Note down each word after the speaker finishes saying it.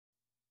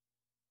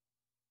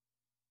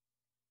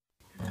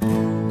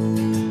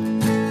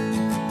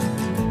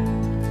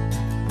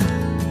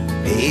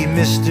Hey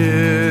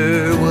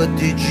mister, what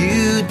did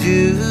you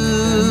do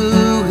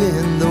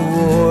in the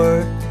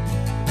war?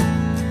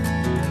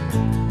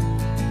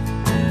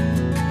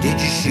 Did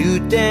you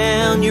shoot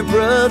down your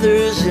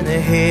brothers in a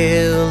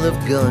hail of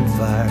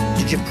gunfire?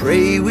 Did you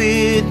pray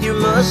with your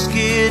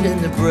musket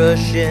in the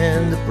brush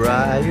and the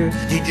briar?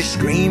 Did you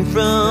scream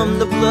from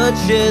the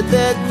bloodshed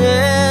that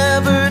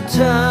never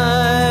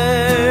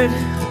tired?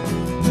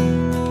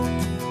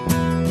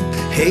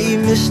 Hey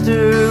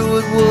mister,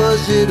 what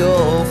was it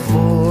all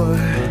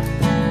for?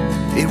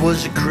 It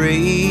was a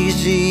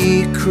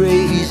crazy,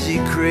 crazy,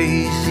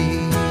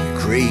 crazy,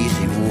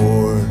 crazy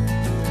war.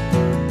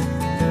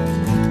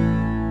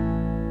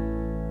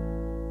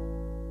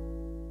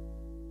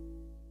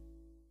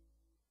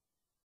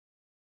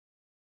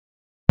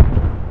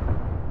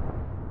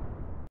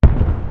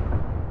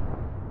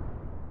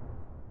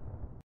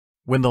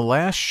 When the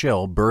last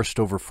shell burst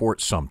over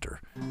Fort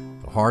Sumter,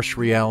 the harsh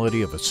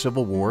reality of a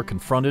civil war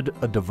confronted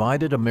a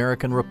divided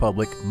American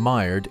republic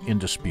mired in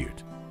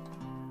dispute.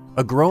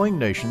 A growing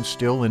nation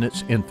still in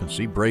its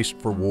infancy braced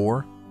for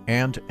war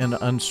and an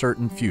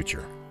uncertain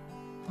future.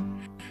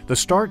 The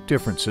stark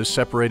differences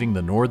separating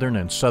the northern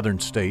and southern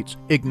states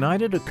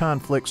ignited a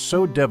conflict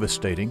so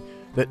devastating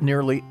that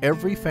nearly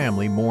every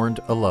family mourned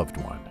a loved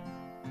one.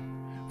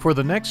 For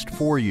the next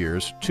 4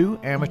 years, two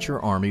amateur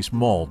armies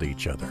mauled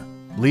each other,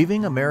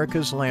 leaving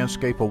America's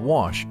landscape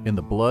awash in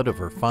the blood of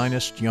her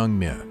finest young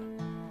men.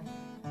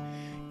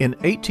 In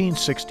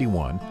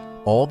 1861,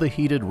 all the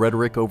heated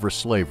rhetoric over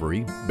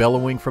slavery,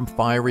 bellowing from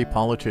fiery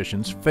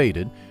politicians,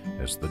 faded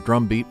as the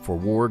drumbeat for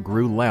war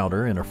grew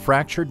louder in a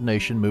fractured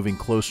nation moving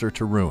closer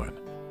to ruin.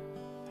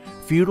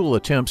 Futile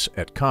attempts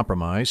at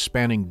compromise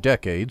spanning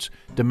decades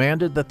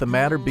demanded that the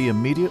matter be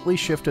immediately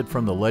shifted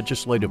from the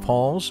legislative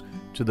halls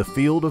to the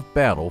field of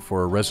battle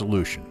for a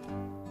resolution.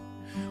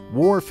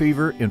 War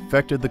fever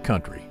infected the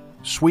country,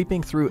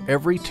 sweeping through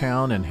every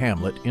town and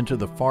hamlet into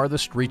the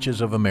farthest reaches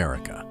of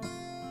America.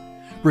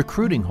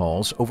 Recruiting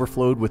halls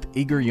overflowed with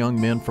eager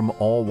young men from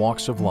all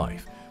walks of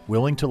life,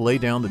 willing to lay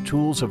down the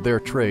tools of their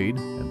trade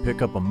and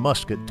pick up a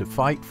musket to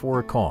fight for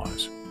a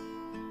cause.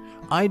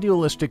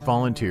 Idealistic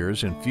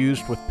volunteers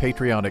infused with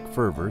patriotic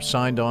fervor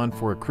signed on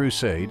for a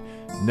crusade,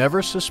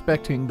 never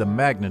suspecting the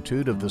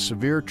magnitude of the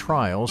severe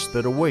trials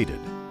that awaited.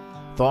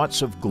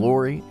 Thoughts of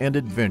glory and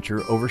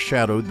adventure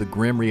overshadowed the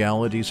grim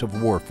realities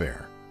of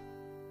warfare.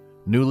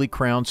 Newly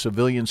crowned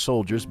civilian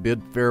soldiers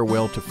bid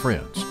farewell to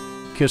friends,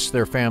 kissed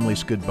their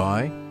families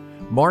goodbye,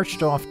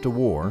 marched off to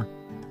war,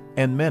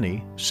 and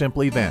many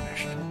simply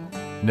vanished,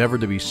 never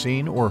to be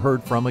seen or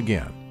heard from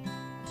again.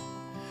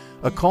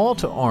 A call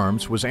to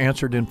arms was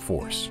answered in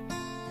force.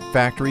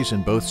 Factories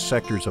in both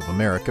sectors of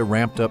America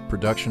ramped up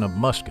production of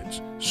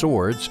muskets,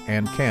 swords,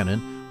 and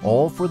cannon,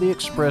 all for the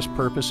express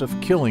purpose of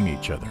killing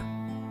each other.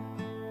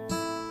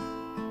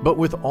 But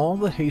with all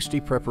the hasty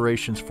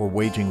preparations for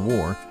waging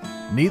war,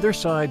 neither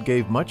side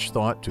gave much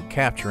thought to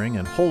capturing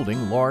and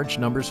holding large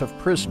numbers of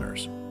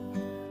prisoners.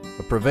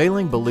 A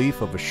prevailing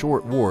belief of a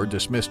short war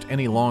dismissed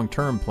any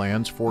long-term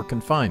plans for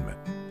confinement.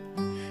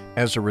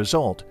 As a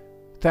result,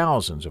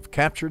 thousands of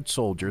captured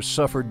soldiers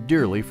suffered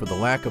dearly for the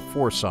lack of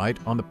foresight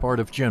on the part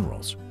of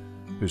generals,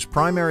 whose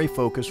primary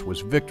focus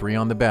was victory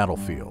on the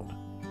battlefield.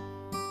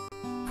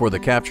 For the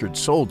captured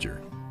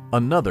soldier,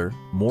 another,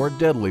 more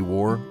deadly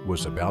war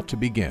was about to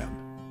begin.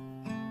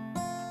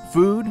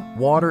 Food,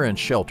 water, and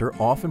shelter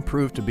often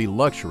proved to be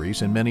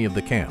luxuries in many of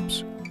the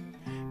camps.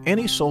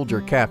 Any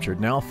soldier captured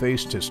now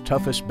faced his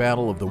toughest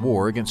battle of the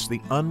war against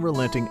the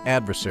unrelenting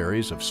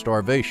adversaries of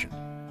starvation,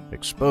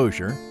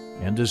 exposure,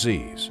 and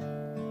disease.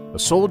 A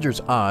soldier's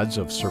odds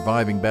of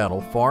surviving battle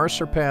far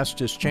surpassed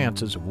his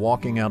chances of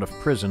walking out of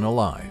prison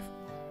alive.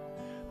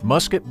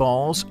 Musket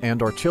balls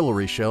and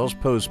artillery shells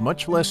posed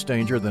much less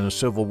danger than a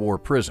Civil War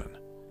prison.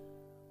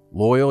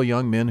 Loyal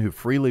young men who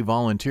freely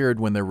volunteered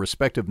when their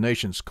respective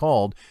nations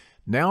called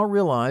now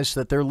realized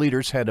that their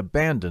leaders had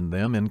abandoned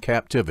them in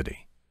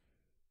captivity.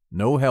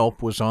 No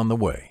help was on the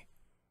way.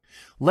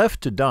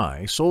 Left to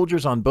die,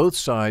 soldiers on both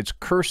sides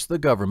cursed the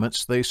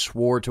governments they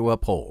swore to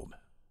uphold.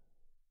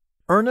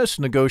 Earnest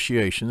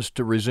negotiations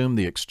to resume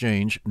the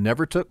exchange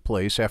never took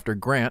place after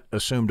Grant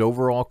assumed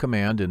overall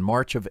command in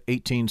March of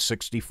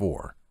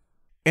 1864.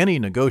 Any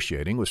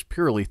negotiating was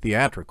purely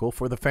theatrical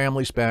for the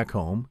families back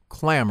home,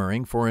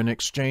 clamoring for an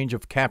exchange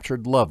of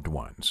captured loved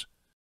ones.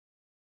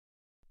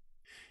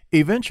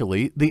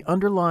 Eventually, the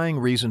underlying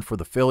reason for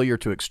the failure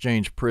to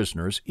exchange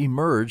prisoners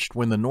emerged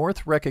when the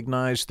North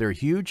recognized their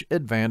huge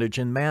advantage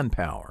in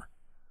manpower.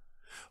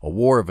 A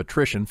war of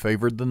attrition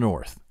favored the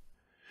North.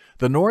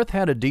 The North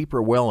had a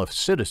deeper well of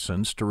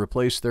citizens to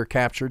replace their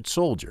captured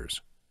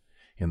soldiers.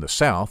 In the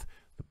South,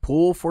 the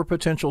pool for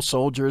potential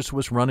soldiers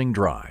was running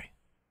dry.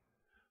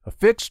 A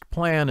fixed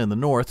plan in the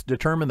North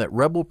determined that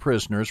rebel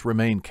prisoners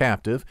remain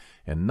captive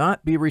and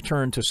not be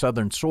returned to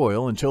Southern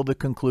soil until the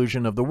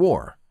conclusion of the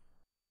war.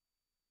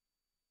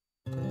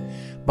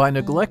 By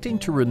neglecting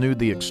to renew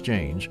the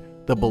exchange,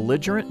 the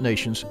belligerent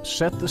nations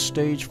set the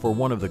stage for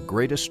one of the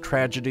greatest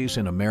tragedies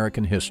in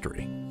American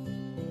history.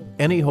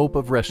 Any hope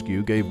of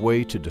rescue gave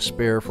way to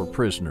despair for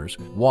prisoners,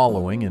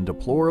 wallowing in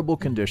deplorable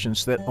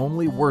conditions that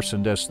only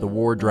worsened as the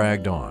war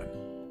dragged on.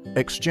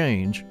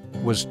 Exchange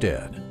was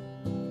dead.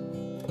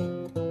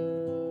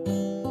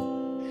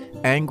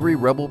 Angry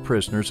rebel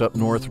prisoners up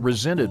north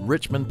resented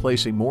Richmond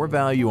placing more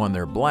value on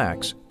their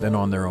blacks than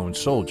on their own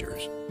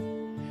soldiers.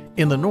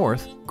 In the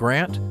North,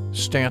 Grant,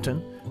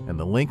 Stanton, and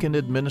the Lincoln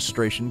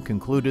administration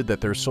concluded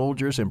that their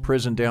soldiers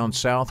imprisoned down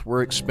south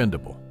were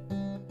expendable.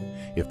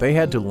 If they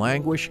had to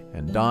languish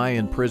and die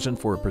in prison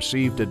for a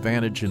perceived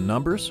advantage in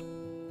numbers,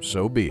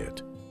 so be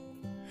it.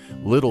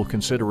 Little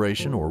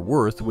consideration or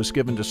worth was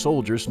given to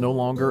soldiers no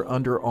longer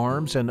under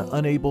arms and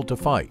unable to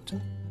fight.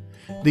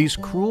 These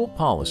cruel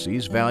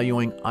policies,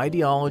 valuing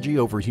ideology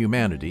over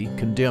humanity,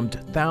 condemned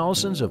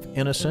thousands of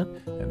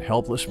innocent and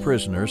helpless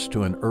prisoners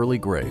to an early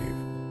grave.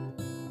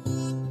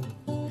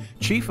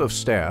 Chief of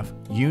Staff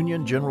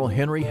Union General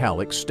Henry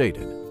Halleck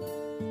stated,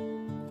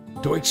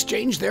 "To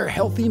exchange their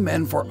healthy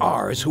men for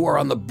ours who are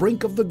on the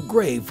brink of the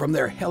grave from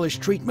their hellish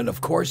treatment,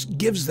 of course,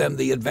 gives them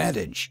the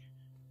advantage."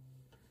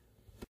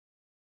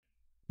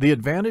 The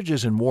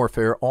advantages in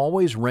warfare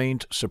always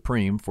reigned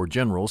supreme for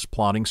generals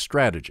plotting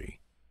strategy.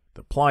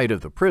 The plight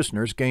of the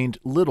prisoners gained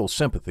little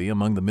sympathy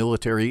among the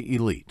military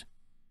elite.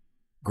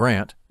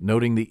 Grant,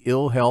 noting the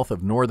ill health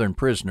of Northern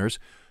prisoners,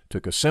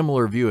 took a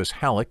similar view as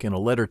Halleck in a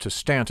letter to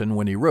Stanton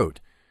when he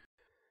wrote,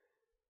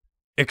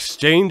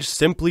 "Exchange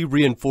simply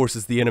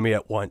reinforces the enemy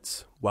at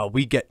once, while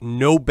we get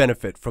no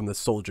benefit from the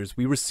soldiers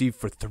we receive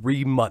for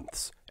 3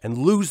 months and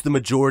lose the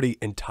majority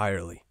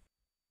entirely."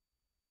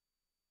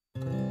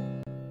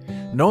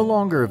 No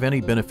longer of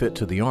any benefit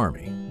to the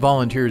Army,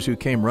 volunteers who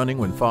came running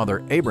when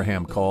Father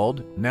Abraham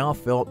called now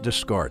felt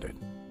discarded.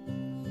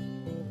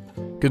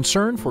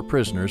 Concern for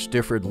prisoners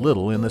differed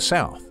little in the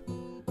South.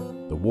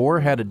 The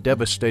war had a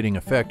devastating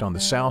effect on the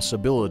South's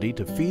ability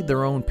to feed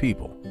their own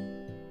people.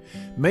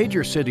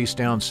 Major cities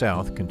down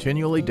south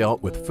continually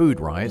dealt with food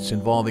riots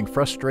involving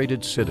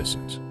frustrated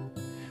citizens.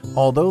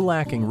 Although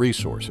lacking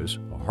resources,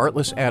 a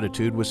heartless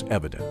attitude was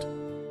evident.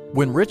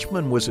 When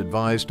Richmond was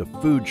advised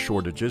of food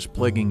shortages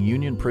plaguing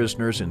Union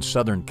prisoners in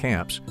Southern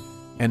camps,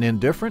 an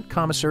indifferent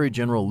Commissary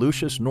General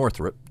Lucius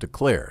Northrop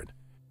declared,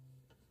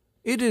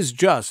 "It is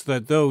just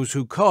that those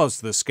who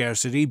cause the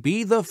scarcity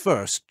be the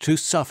first to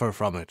suffer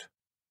from it."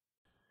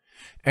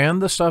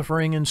 And the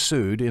suffering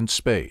ensued in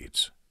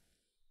spades.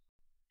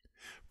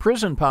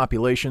 Prison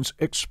populations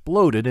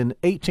exploded in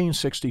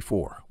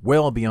 1864,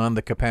 well beyond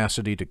the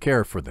capacity to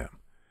care for them.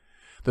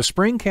 The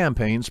spring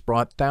campaigns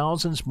brought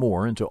thousands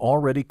more into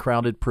already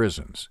crowded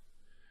prisons.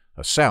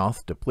 A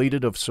South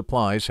depleted of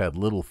supplies had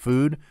little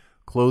food,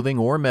 clothing,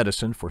 or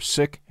medicine for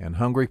sick and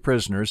hungry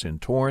prisoners in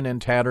torn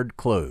and tattered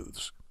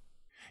clothes.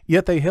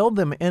 Yet they held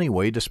them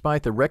anyway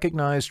despite the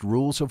recognized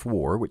rules of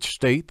war, which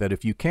state that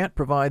if you can't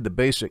provide the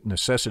basic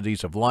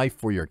necessities of life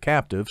for your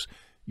captives,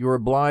 you are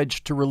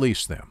obliged to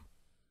release them.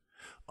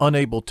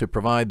 Unable to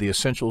provide the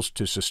essentials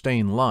to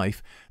sustain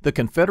life, the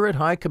Confederate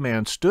High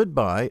Command stood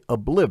by,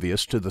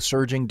 oblivious to the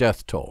surging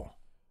death toll.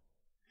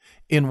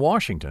 In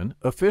Washington,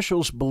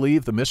 officials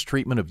believed the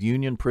mistreatment of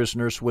Union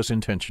prisoners was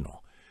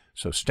intentional,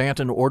 so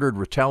Stanton ordered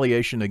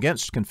retaliation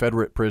against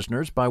Confederate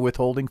prisoners by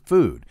withholding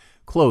food,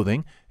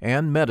 clothing,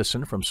 and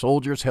medicine from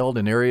soldiers held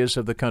in areas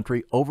of the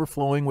country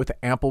overflowing with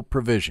ample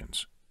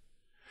provisions.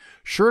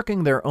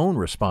 Shirking their own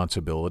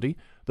responsibility,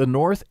 the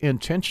North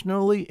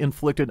intentionally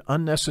inflicted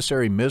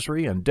unnecessary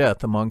misery and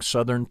death among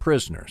Southern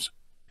prisoners.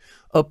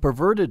 A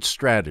perverted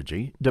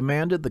strategy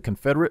demanded the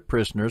Confederate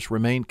prisoners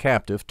remain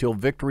captive till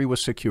victory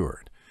was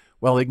secured,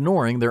 while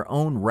ignoring their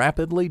own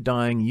rapidly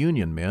dying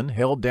Union men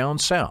held down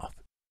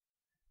south.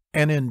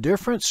 An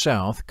indifferent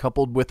South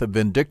coupled with a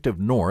vindictive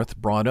North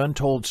brought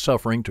untold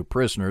suffering to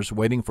prisoners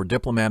waiting for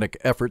diplomatic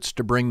efforts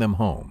to bring them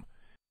home.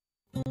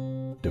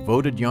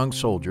 Devoted young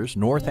soldiers,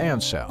 North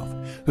and South,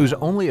 whose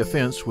only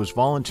offense was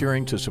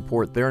volunteering to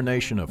support their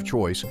nation of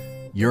choice,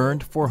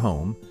 yearned for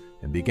home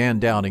and began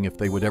doubting if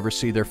they would ever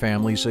see their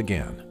families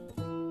again.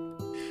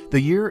 The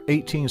year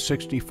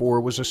 1864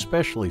 was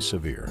especially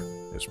severe,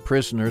 as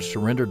prisoners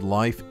surrendered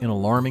life in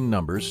alarming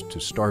numbers to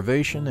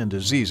starvation and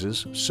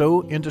diseases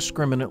so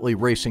indiscriminately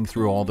racing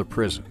through all the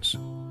prisons.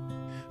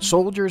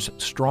 Soldiers,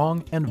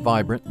 strong and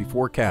vibrant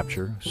before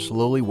capture,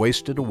 slowly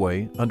wasted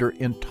away under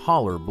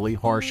intolerably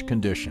harsh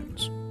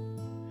conditions.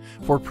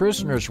 For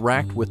prisoners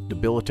racked with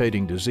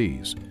debilitating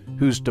disease,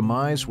 whose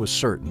demise was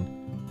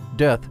certain,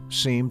 death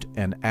seemed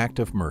an act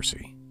of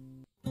mercy.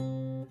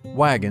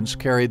 Wagons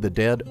carried the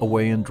dead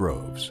away in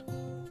droves.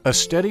 A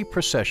steady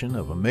procession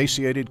of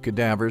emaciated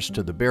cadavers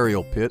to the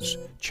burial pits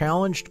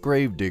challenged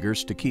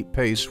gravediggers to keep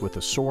pace with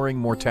the soaring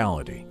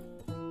mortality.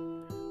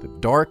 The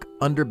dark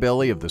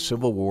underbelly of the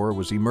Civil War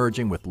was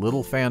emerging with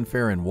little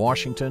fanfare in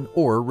Washington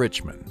or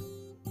Richmond.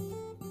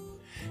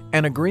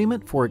 An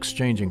agreement for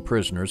exchanging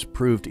prisoners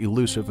proved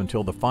elusive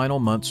until the final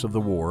months of the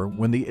war,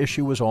 when the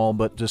issue was all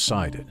but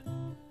decided.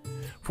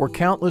 For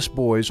countless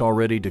boys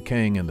already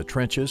decaying in the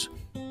trenches,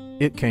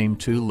 it came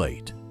too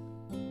late.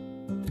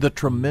 The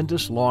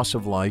tremendous loss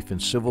of life in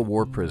Civil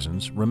War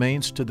prisons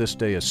remains to this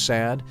day a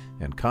sad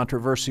and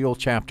controversial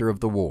chapter of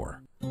the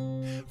war.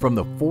 From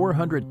the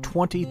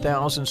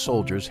 420,000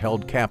 soldiers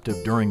held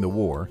captive during the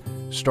war,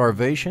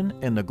 starvation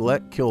and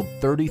neglect killed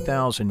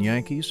 30,000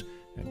 Yankees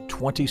and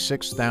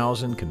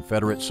 26,000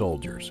 Confederate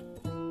soldiers.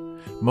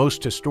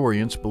 Most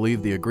historians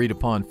believe the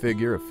agreed-upon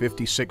figure of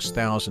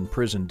 56,000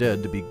 prison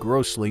dead to be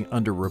grossly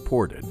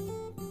underreported.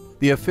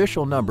 The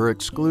official number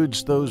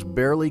excludes those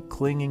barely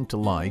clinging to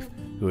life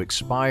who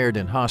expired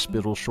in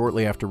hospital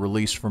shortly after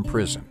release from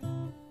prison.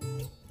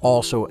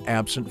 Also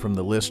absent from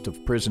the list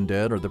of prison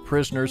dead are the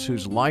prisoners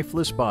whose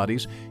lifeless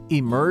bodies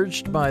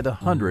emerged by the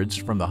hundreds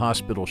from the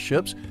hospital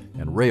ships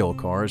and rail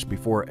cars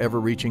before ever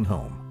reaching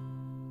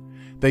home.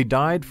 They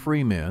died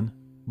free men,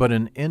 but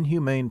an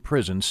inhumane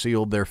prison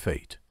sealed their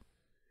fate.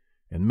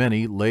 And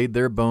many laid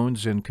their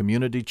bones in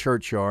community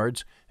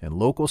churchyards and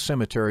local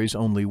cemeteries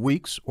only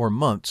weeks or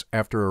months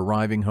after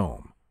arriving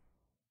home.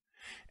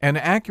 An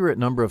accurate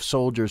number of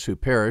soldiers who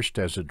perished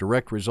as a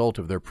direct result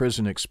of their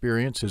prison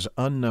experience is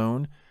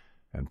unknown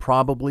and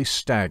probably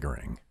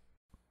staggering.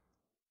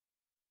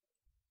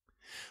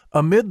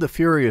 Amid the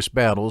furious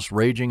battles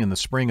raging in the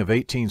spring of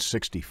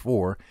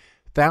 1864,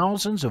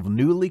 thousands of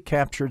newly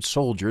captured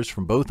soldiers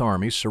from both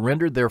armies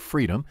surrendered their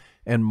freedom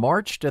and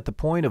marched at the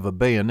point of a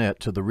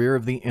bayonet to the rear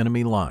of the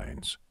enemy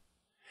lines.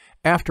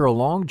 After a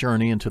long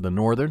journey into the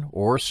northern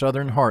or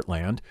southern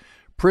heartland,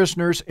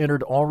 prisoners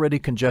entered already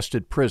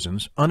congested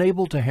prisons,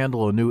 unable to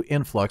handle a new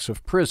influx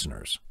of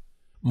prisoners.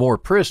 More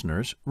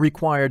prisoners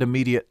required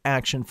immediate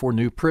action for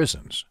new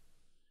prisons.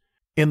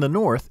 In the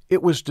North,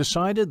 it was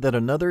decided that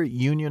another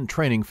Union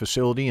training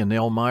facility in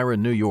Elmira,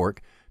 New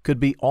York, could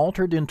be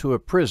altered into a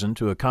prison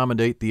to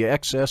accommodate the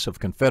excess of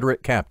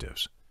Confederate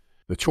captives.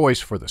 The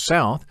choice for the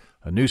South,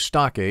 a new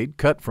stockade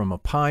cut from a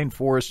pine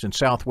forest in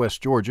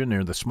southwest Georgia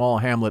near the small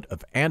hamlet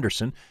of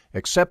Anderson,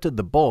 accepted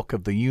the bulk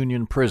of the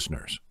Union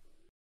prisoners.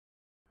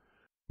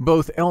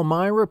 Both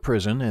Elmira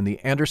Prison and the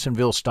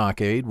Andersonville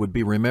Stockade would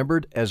be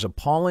remembered as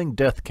appalling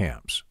death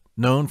camps,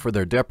 known for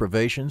their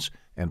deprivations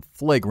and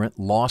flagrant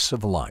loss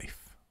of life.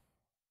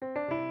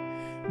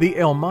 The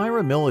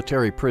Elmira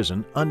Military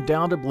Prison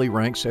undoubtedly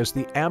ranks as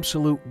the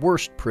absolute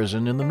worst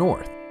prison in the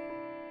North.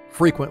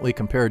 Frequently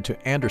compared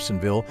to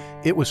Andersonville,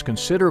 it was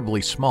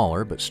considerably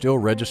smaller but still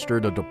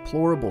registered a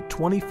deplorable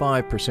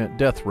 25%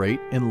 death rate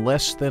in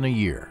less than a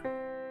year.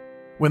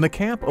 When the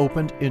camp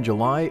opened in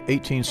July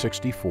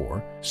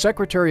 1864,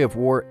 Secretary of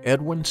War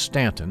Edwin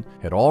Stanton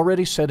had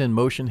already set in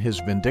motion his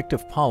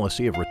vindictive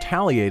policy of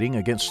retaliating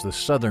against the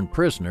Southern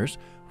prisoners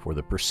for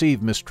the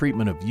perceived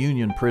mistreatment of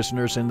Union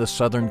prisoners in the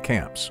Southern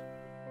camps.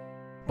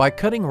 By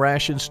cutting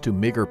rations to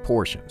meager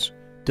portions,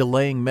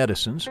 delaying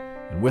medicines,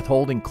 and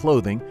withholding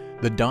clothing,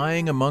 the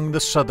dying among the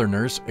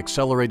Southerners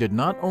accelerated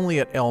not only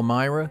at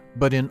Elmira,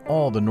 but in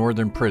all the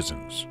northern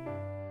prisons.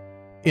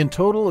 In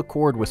total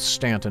accord with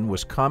Stanton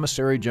was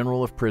Commissary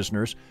General of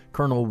Prisoners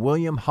Colonel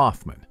William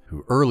Hoffman,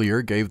 who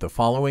earlier gave the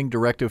following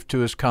directive to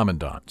his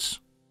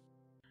commandants.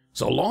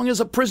 So long as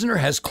a prisoner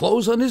has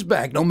clothes on his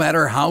back, no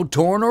matter how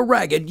torn or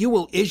ragged, you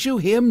will issue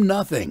him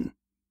nothing.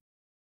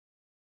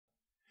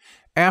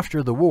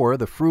 After the war,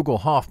 the frugal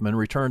Hoffman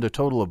returned a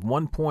total of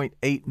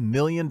 $1.8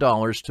 million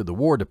to the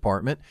War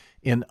Department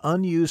in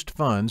unused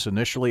funds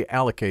initially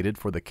allocated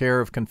for the care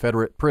of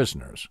Confederate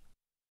prisoners.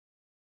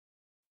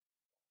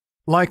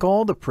 Like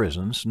all the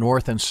prisons,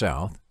 North and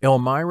South,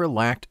 Elmira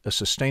lacked a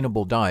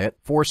sustainable diet,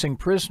 forcing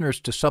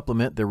prisoners to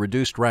supplement their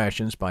reduced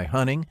rations by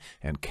hunting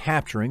and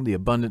capturing the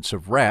abundance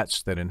of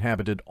rats that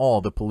inhabited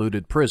all the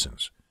polluted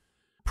prisons.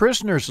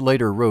 Prisoners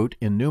later wrote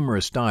in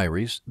numerous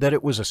diaries that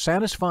it was a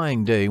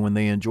satisfying day when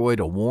they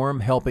enjoyed a warm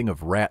helping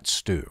of rat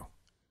stew.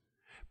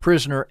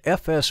 Prisoner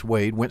F.S.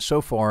 Wade went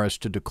so far as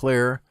to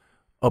declare,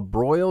 "A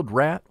broiled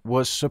rat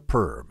was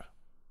superb."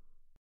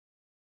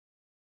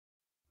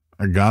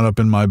 I got up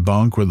in my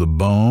bunk with a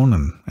bone,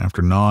 and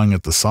after gnawing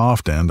at the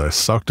soft end, I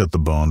sucked at the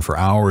bone for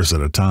hours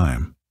at a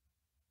time.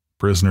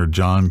 Prisoner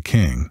John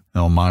King,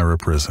 Elmira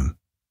Prison.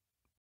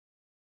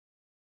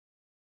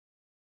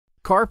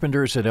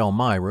 Carpenters at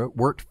Elmira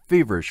worked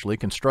feverishly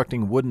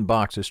constructing wooden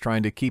boxes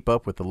trying to keep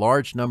up with the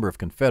large number of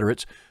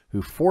Confederates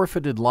who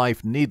forfeited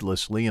life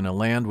needlessly in a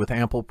land with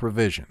ample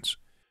provisions.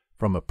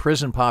 From a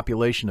prison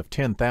population of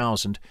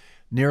 10,000,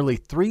 nearly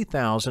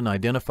 3,000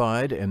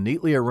 identified and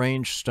neatly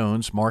arranged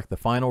stones mark the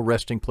final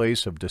resting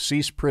place of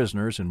deceased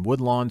prisoners in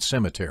Woodlawn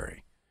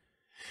Cemetery.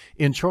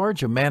 In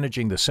charge of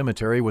managing the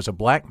cemetery was a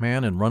black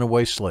man and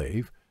runaway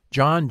slave,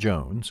 John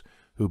Jones,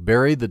 who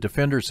buried the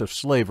defenders of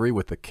slavery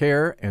with the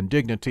care and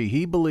dignity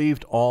he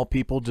believed all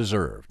people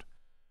deserved.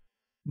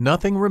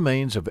 Nothing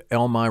remains of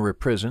Elmira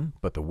Prison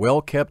but the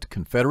well-kept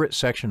Confederate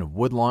section of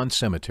Woodlawn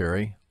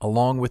Cemetery,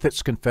 along with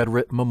its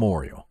Confederate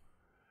memorial.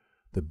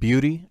 The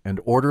beauty and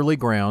orderly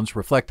grounds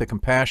reflect the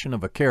compassion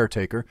of a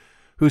caretaker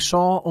who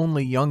saw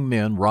only young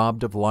men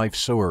robbed of life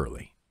so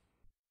early.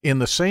 In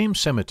the same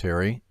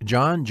cemetery,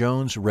 John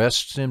Jones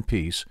rests in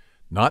peace,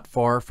 not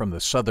far from the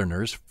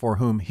Southerners for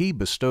whom he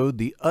bestowed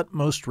the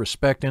utmost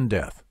respect in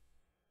death.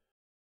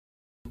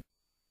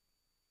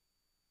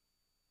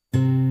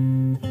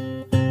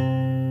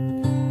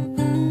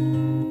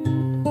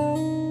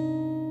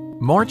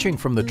 Marching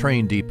from the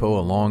train depot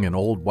along an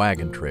old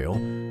wagon trail,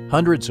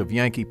 hundreds of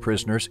Yankee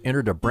prisoners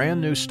entered a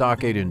brand new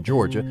stockade in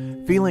Georgia,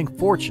 feeling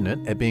fortunate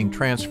at being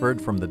transferred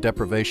from the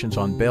deprivations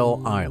on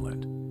Belle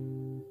Island.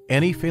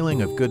 Any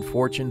feeling of good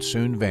fortune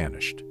soon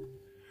vanished.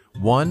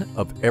 1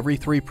 of every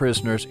 3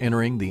 prisoners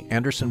entering the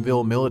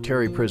Andersonville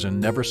military prison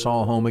never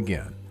saw home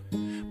again,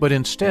 but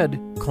instead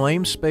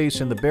claimed space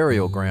in the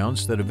burial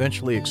grounds that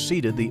eventually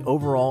exceeded the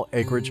overall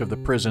acreage of the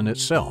prison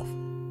itself.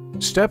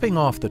 Stepping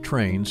off the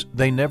trains,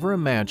 they never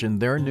imagined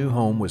their new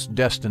home was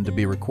destined to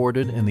be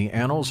recorded in the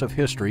annals of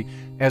history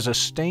as a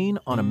stain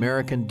on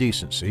American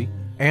decency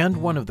and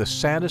one of the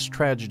saddest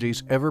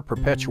tragedies ever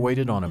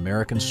perpetuated on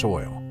American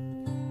soil.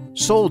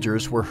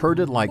 Soldiers were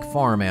herded like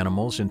farm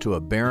animals into a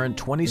barren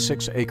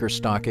 26-acre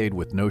stockade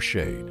with no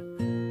shade.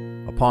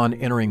 Upon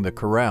entering the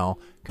corral,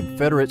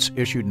 Confederates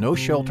issued no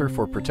shelter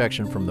for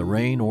protection from the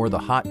rain or the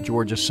hot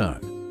Georgia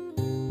sun,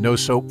 no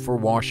soap for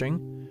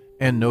washing,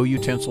 and no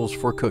utensils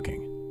for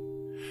cooking.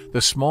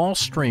 The small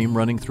stream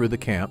running through the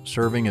camp,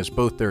 serving as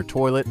both their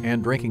toilet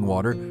and drinking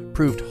water,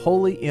 proved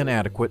wholly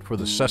inadequate for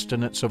the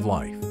sustenance of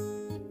life.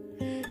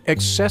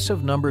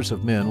 Excessive numbers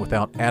of men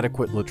without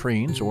adequate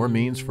latrines or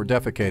means for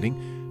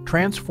defecating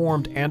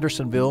transformed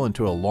Andersonville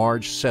into a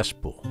large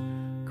cesspool,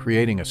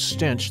 creating a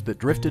stench that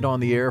drifted on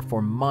the air for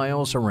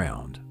miles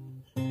around.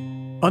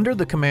 Under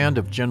the command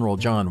of General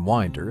John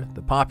Winder,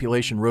 the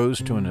population rose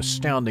to an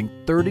astounding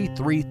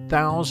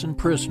 33,000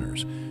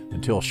 prisoners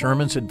until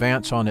Sherman's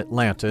advance on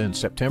Atlanta in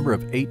September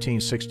of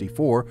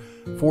 1864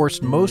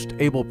 forced most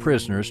able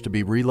prisoners to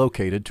be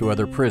relocated to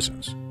other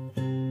prisons.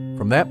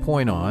 From that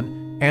point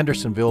on,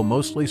 Andersonville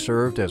mostly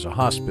served as a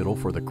hospital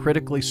for the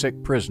critically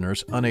sick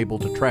prisoners unable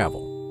to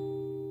travel.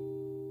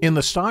 In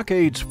the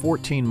stockade's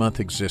 14-month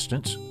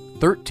existence,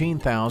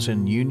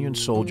 13,000 Union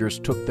soldiers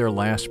took their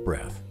last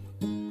breath,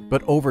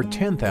 but over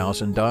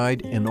 10,000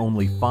 died in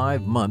only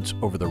 5 months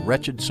over the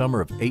wretched summer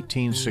of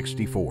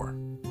 1864.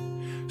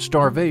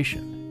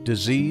 Starvation,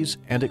 disease,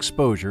 and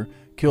exposure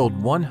killed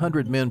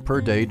 100 men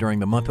per day during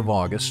the month of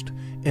August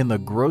in the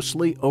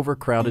grossly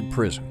overcrowded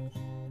prison.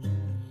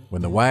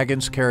 When the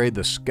wagons carried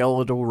the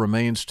skeletal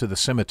remains to the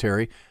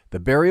cemetery, the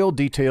burial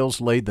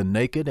details laid the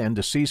naked and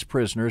deceased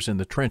prisoners in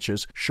the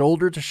trenches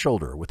shoulder to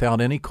shoulder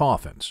without any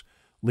coffins,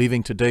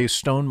 leaving today's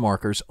stone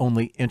markers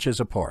only inches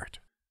apart.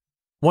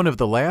 One of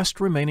the last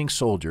remaining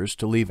soldiers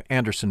to leave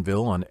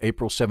Andersonville on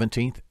April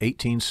 17,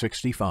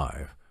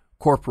 1865,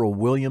 Corporal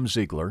William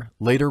Ziegler,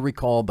 later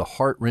recalled the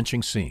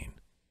heart-wrenching scene.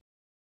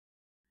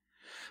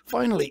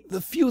 Finally,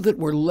 the few that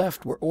were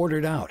left were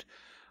ordered out.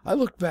 I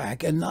looked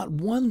back, and not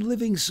one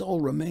living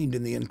soul remained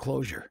in the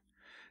enclosure.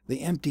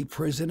 The empty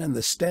prison and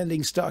the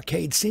standing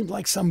stockade seemed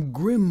like some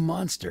grim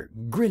monster,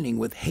 grinning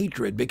with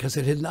hatred because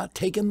it had not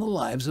taken the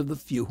lives of the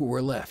few who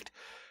were left.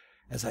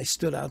 As I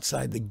stood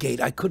outside the gate,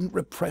 I couldn't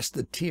repress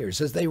the tears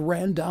as they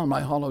ran down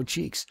my hollow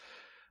cheeks.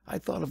 I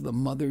thought of the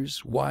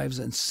mothers, wives,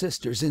 and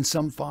sisters in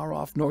some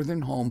far-off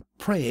northern home,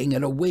 praying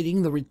and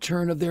awaiting the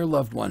return of their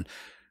loved one,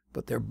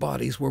 but their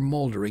bodies were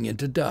moldering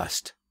into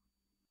dust.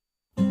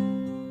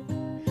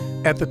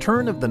 At the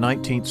turn of the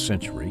 19th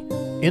century,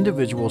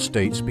 individual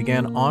states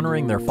began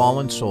honoring their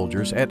fallen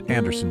soldiers at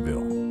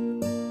Andersonville.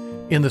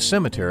 In the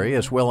cemetery,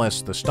 as well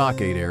as the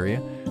stockade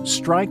area,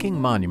 striking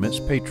monuments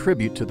pay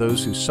tribute to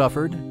those who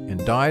suffered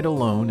and died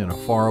alone in a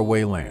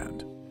faraway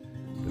land.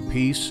 The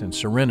peace and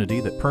serenity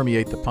that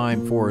permeate the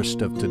pine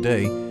forest of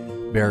today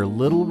bear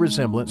little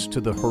resemblance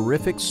to the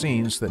horrific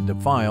scenes that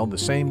defiled the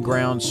same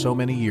ground so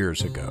many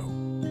years ago.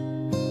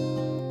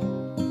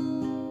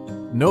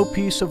 No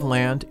piece of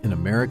land in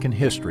American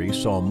history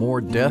saw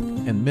more death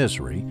and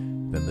misery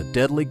than the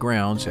deadly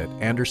grounds at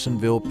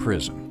Andersonville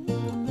Prison.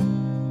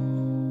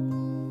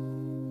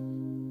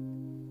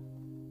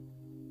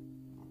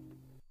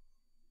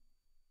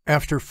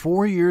 After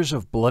 4 years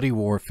of bloody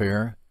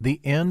warfare,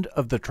 the end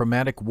of the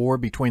traumatic war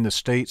between the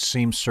states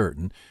seemed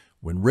certain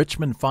when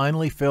Richmond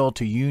finally fell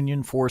to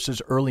Union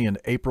forces early in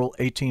April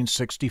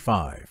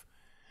 1865.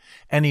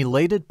 An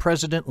elated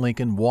President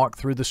Lincoln walked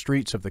through the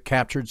streets of the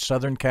captured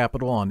Southern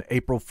capital on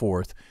April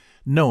 4th,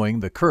 knowing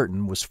the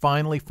curtain was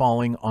finally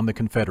falling on the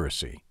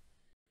Confederacy.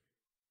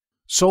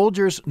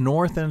 Soldiers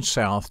North and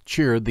South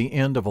cheered the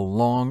end of a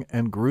long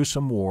and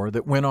gruesome war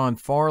that went on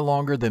far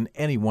longer than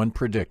anyone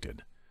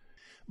predicted.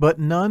 But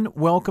none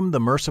welcomed the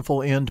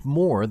merciful end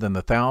more than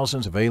the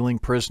thousands of ailing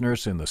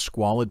prisoners in the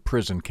squalid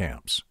prison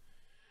camps.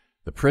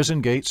 The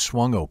prison gates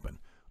swung open,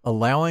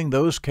 allowing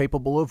those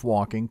capable of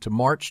walking to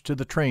march to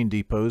the train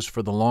depots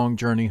for the long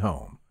journey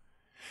home.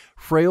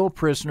 Frail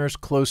prisoners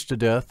close to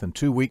death and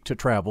too weak to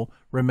travel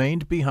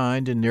remained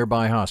behind in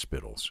nearby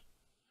hospitals.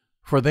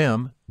 For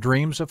them,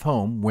 dreams of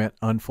home went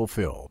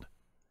unfulfilled.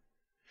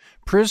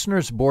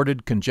 Prisoners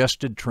boarded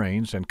congested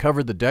trains and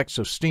covered the decks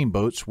of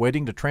steamboats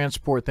waiting to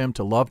transport them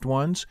to loved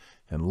ones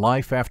and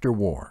life after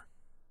war.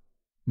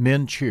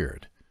 Men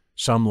cheered,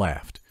 some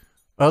laughed,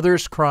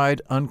 others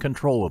cried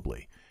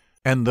uncontrollably,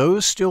 and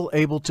those still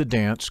able to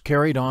dance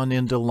carried on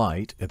in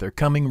delight at their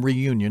coming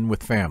reunion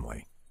with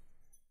family.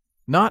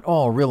 Not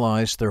all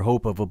realized their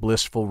hope of a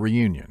blissful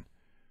reunion.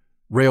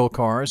 Rail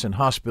cars and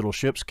hospital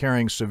ships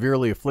carrying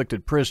severely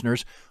afflicted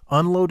prisoners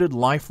unloaded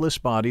lifeless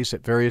bodies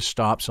at various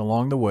stops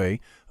along the way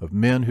of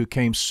men who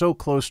came so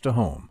close to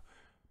home,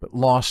 but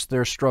lost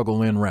their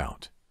struggle en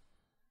route.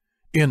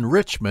 In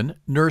Richmond,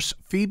 Nurse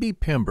Phoebe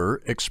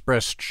Pember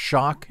expressed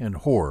shock and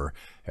horror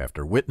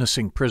after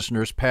witnessing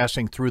prisoners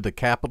passing through the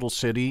capital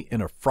city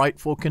in a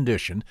frightful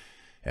condition,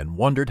 and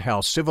wondered how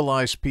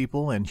civilized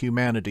people and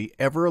humanity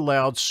ever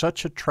allowed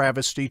such a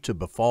travesty to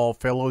befall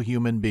fellow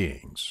human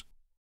beings.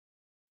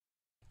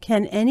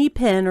 Can any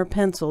pen or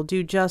pencil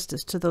do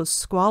justice to those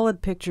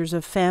squalid pictures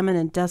of famine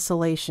and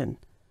desolation,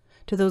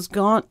 to those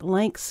gaunt,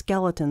 lank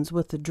skeletons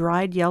with the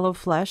dried yellow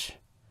flesh?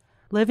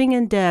 Living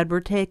and dead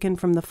were taken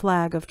from the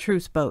flag of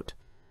Truce boat,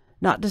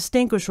 not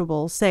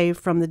distinguishable save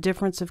from the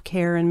difference of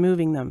care in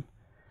moving them.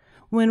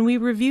 When we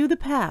review the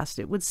past,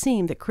 it would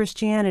seem that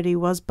Christianity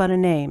was but a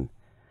name,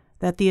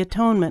 that the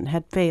atonement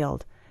had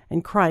failed,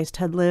 and Christ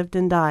had lived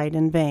and died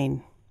in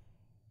vain.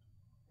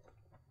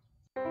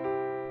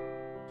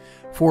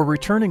 For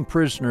returning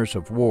prisoners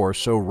of war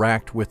so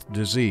racked with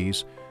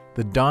disease,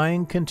 the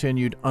dying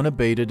continued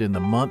unabated in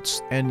the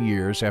months and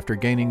years after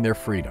gaining their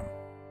freedom.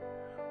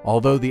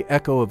 Although the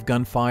echo of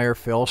gunfire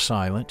fell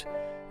silent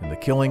and the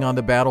killing on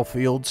the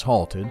battlefields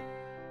halted,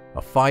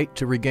 a fight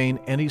to regain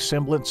any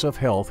semblance of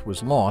health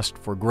was lost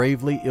for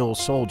gravely ill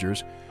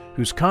soldiers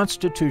whose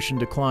constitution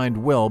declined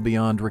well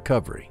beyond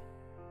recovery.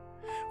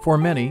 For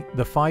many,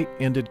 the fight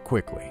ended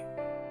quickly.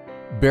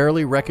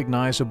 Barely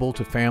recognizable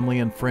to family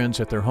and friends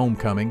at their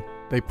homecoming,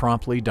 they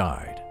promptly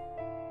died.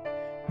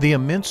 The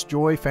immense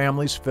joy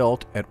families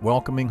felt at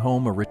welcoming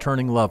home a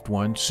returning loved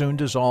one soon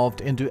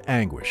dissolved into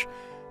anguish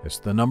as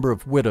the number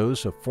of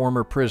widows of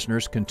former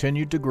prisoners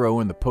continued to grow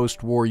in the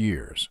post-war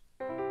years.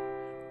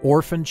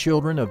 Orphan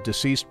children of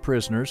deceased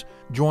prisoners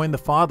joined the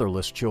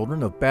fatherless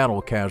children of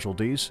battle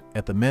casualties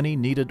at the many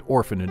needed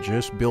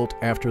orphanages built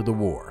after the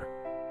war.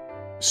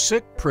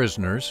 Sick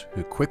prisoners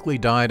who quickly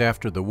died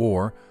after the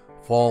war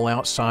fall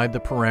outside the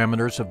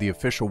parameters of the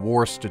official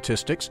war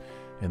statistics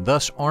and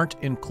thus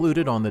aren't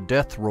included on the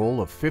death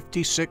roll of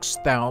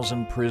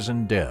 56,000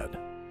 prison dead.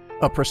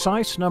 A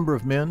precise number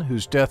of men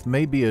whose death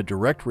may be a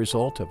direct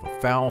result of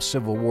a foul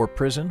Civil War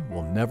prison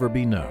will never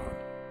be known.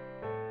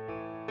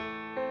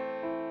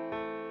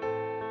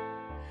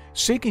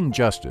 Seeking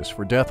justice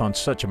for death on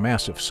such a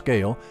massive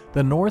scale,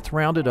 the North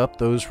rounded up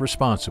those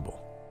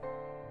responsible.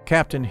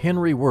 Captain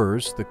Henry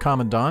Wirz, the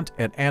commandant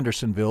at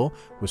Andersonville,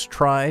 was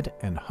tried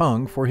and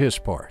hung for his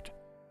part.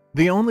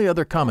 The only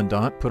other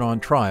commandant put on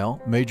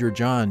trial, Major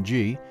John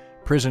G.,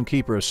 prison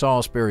keeper of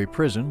Salisbury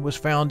Prison, was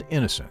found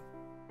innocent.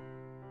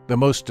 The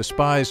most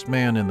despised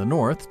man in the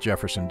North,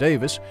 Jefferson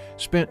Davis,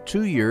 spent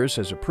 2 years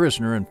as a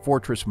prisoner in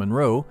Fortress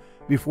Monroe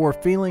before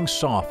feelings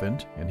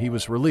softened and he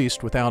was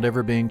released without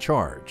ever being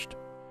charged.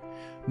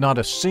 Not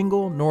a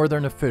single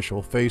Northern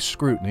official faced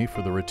scrutiny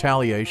for the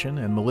retaliation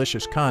and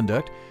malicious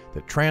conduct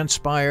that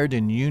transpired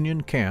in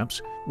Union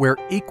camps where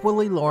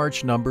equally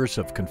large numbers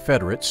of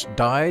Confederates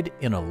died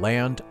in a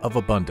land of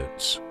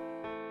abundance.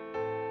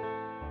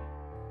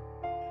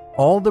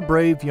 All the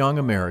brave young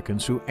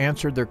Americans who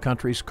answered their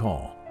country's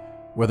call,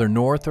 whether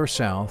North or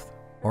South,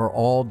 are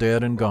all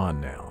dead and gone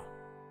now.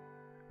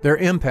 Their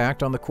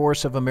impact on the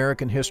course of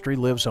American history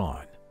lives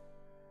on.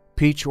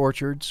 Peach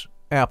orchards,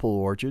 apple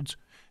orchards,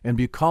 and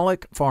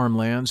bucolic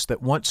farmlands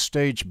that once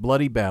staged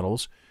bloody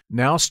battles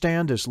now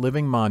stand as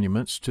living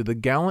monuments to the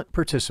gallant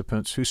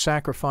participants who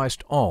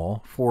sacrificed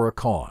all for a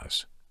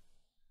cause.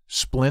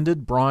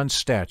 Splendid bronze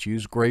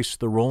statues grace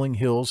the rolling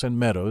hills and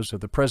meadows of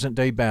the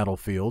present-day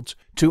battlefields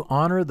to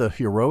honor the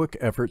heroic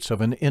efforts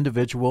of an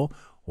individual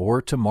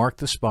or to mark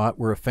the spot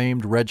where a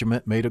famed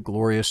regiment made a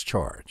glorious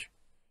charge.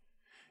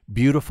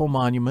 Beautiful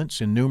monuments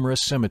in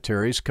numerous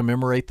cemeteries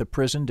commemorate the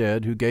prison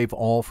dead who gave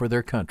all for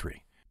their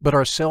country, but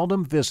are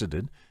seldom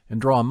visited and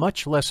draw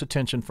much less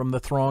attention from the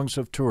throngs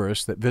of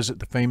tourists that visit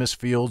the famous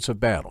fields of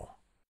battle.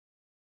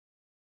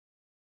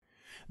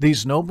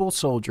 These noble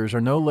soldiers are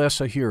no less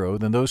a hero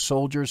than those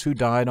soldiers who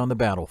died on the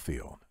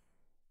battlefield.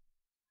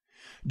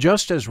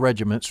 Just as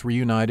regiments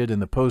reunited in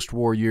the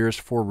post-war years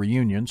for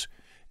reunions,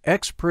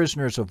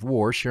 ex-prisoners of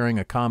war sharing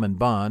a common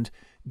bond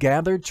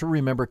gathered to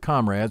remember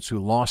comrades who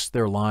lost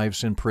their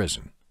lives in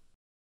prison.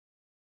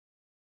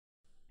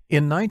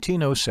 In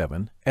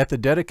 1907, at the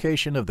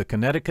dedication of the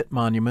Connecticut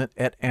Monument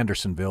at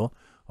Andersonville,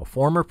 a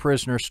former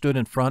prisoner stood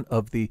in front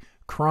of the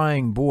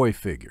crying boy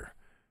figure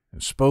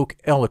and spoke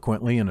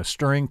eloquently in a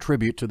stirring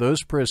tribute to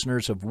those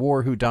prisoners of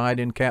war who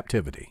died in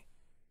captivity.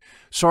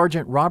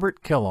 Sergeant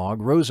Robert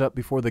Kellogg rose up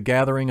before the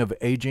gathering of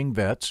aging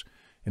vets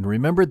and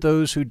remembered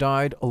those who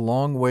died a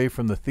long way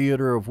from the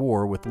theater of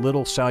war with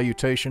little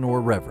salutation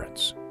or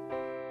reverence.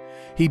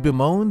 He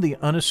bemoaned the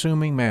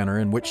unassuming manner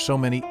in which so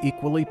many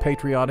equally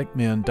patriotic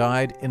men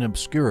died in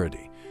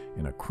obscurity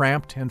in a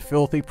cramped and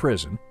filthy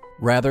prison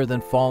rather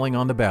than falling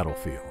on the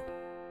battlefield.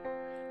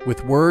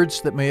 With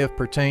words that may have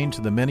pertained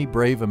to the many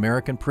brave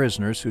American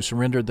prisoners who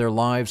surrendered their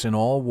lives in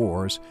all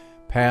wars,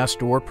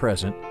 past or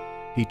present,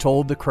 he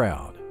told the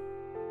crowd,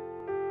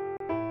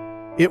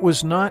 "It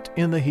was not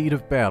in the heat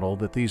of battle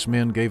that these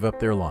men gave up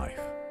their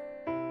life.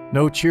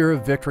 No cheer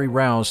of victory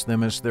roused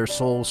them as their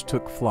souls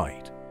took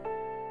flight.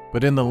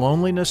 But in the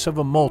loneliness of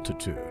a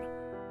multitude,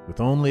 with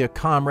only a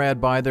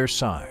comrade by their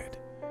side,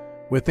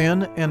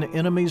 within an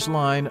enemy's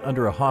line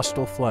under a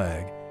hostile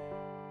flag,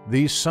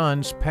 these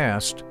sons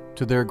passed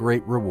to their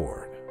great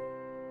reward.